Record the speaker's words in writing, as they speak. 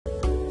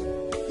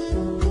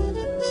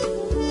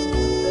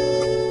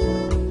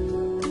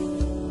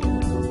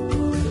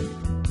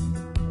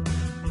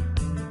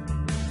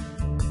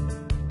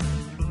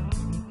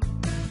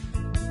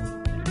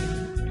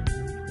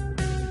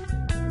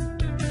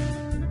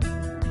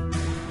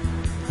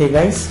Hey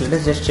guys, let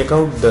us just check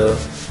out the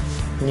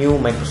new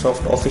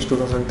Microsoft Office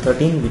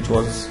 2013 which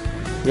was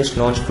just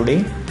launched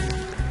today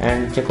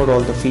and check out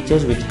all the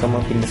features which come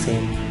up in the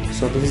same.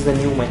 So this is the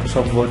new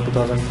Microsoft Word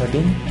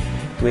 2013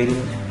 wherein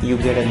you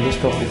get a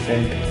list of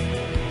different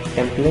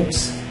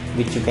templates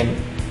which you can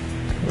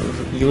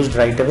use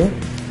right away.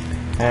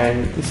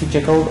 And if you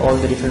check out all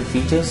the different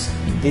features,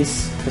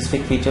 this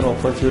specific feature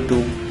offers you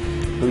to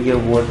do your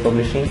Word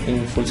publishing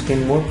in full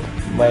screen mode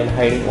while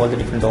hiding all the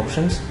different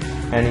options.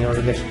 And in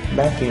order to get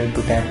back, you need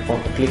to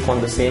click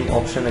on the same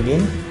option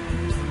again.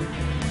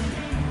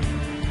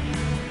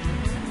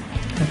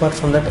 Apart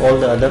from that, all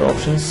the other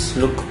options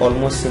look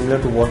almost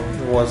similar to what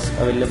was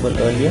available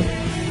earlier.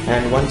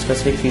 And one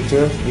specific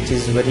feature which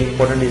is very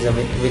important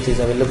which is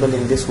available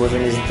in this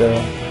version is the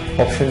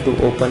option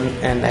to open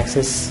and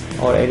access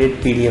or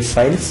edit PDF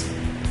files.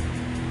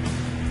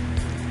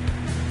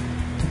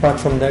 Apart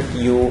from that,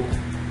 you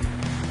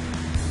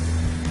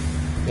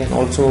can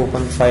also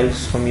open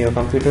files from your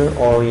computer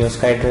or your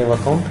SkyDrive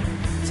account,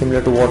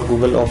 similar to what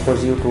Google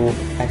offers you to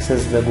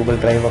access the Google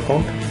Drive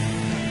account.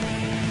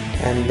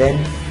 And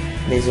then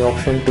there is the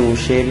option to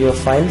share your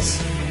files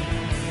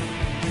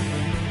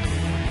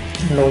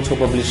and also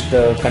publish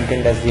the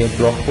content as your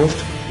blog post,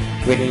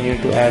 where you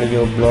need to add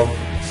your blog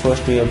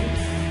first to your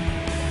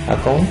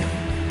account.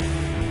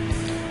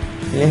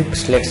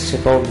 Next, let's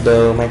check out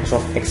the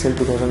Microsoft Excel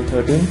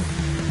 2013,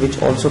 which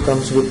also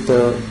comes with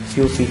a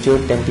few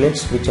featured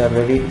templates which are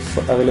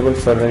available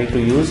for ready to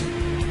use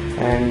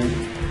and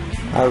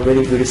are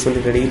very beautifully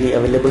readily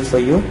available for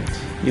you.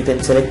 You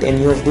can select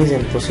any of these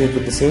and proceed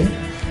with the same.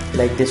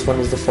 Like this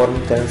one is the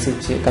foreign currency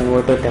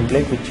converter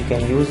template which you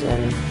can use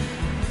and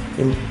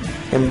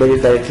embed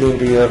it directly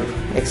into your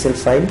Excel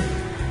file.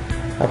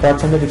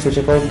 Apart from that, if you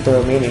check out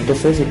the main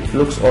interface, it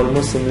looks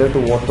almost similar to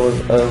what was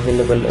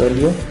available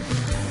earlier.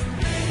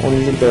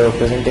 Only the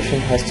presentation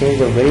has changed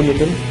a very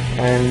little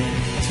and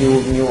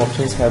few new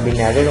options have been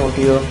added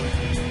onto your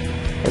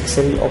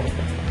Excel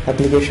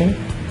application.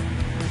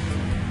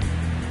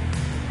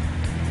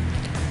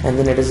 And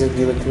then let us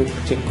give a quick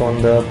check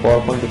on the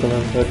PowerPoint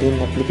 2013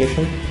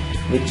 application,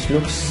 which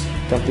looks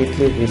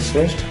completely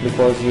refreshed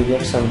because you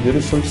get some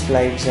beautiful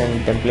slides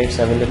and templates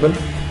available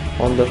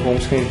on the home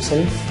screen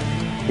itself,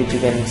 which you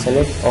can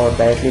select or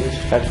directly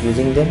start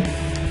using them.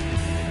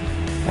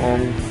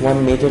 And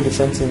one major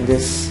difference in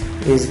this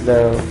is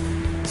the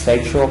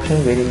slideshow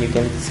option, wherein you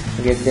can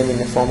get them in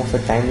the form of a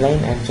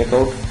timeline and check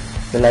out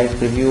the live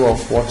preview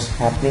of what's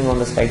happening on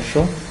the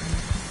slideshow.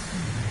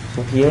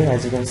 So here,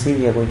 as you can see,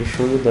 we are going to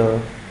show you the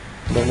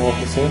demo of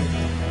the same.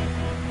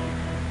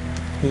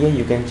 Here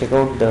you can check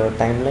out the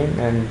timeline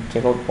and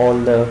check out all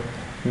the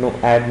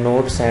add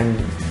notes and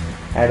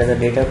add other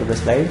data to the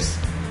slides.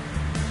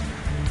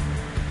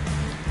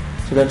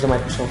 So that's the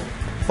Microsoft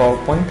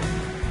PowerPoint,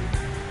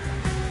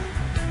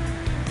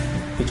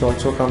 which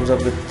also comes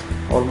up with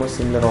almost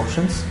similar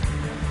options.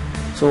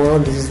 So overall,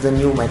 this is the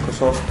new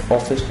Microsoft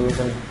Office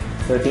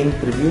 2013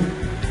 preview,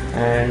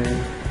 and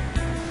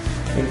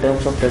in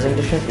terms of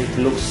presentation it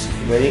looks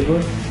very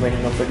good when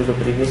compared to the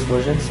previous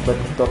versions. But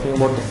talking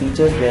about the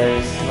features, there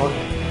is not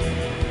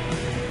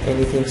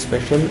anything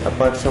special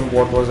apart from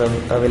what was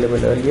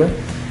available earlier.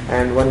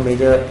 And one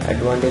major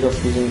advantage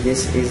of using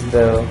this is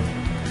the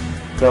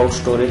cloud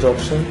storage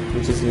option,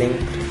 which is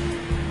linked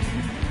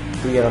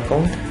to your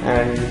account,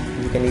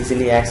 and you can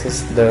easily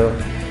access the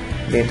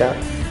data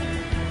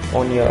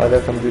on your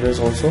other computers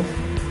also.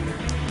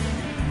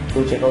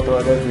 To check out our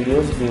other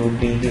videos, we would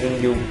be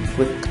giving you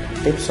quick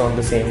tips on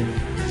the same.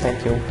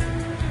 Thank you.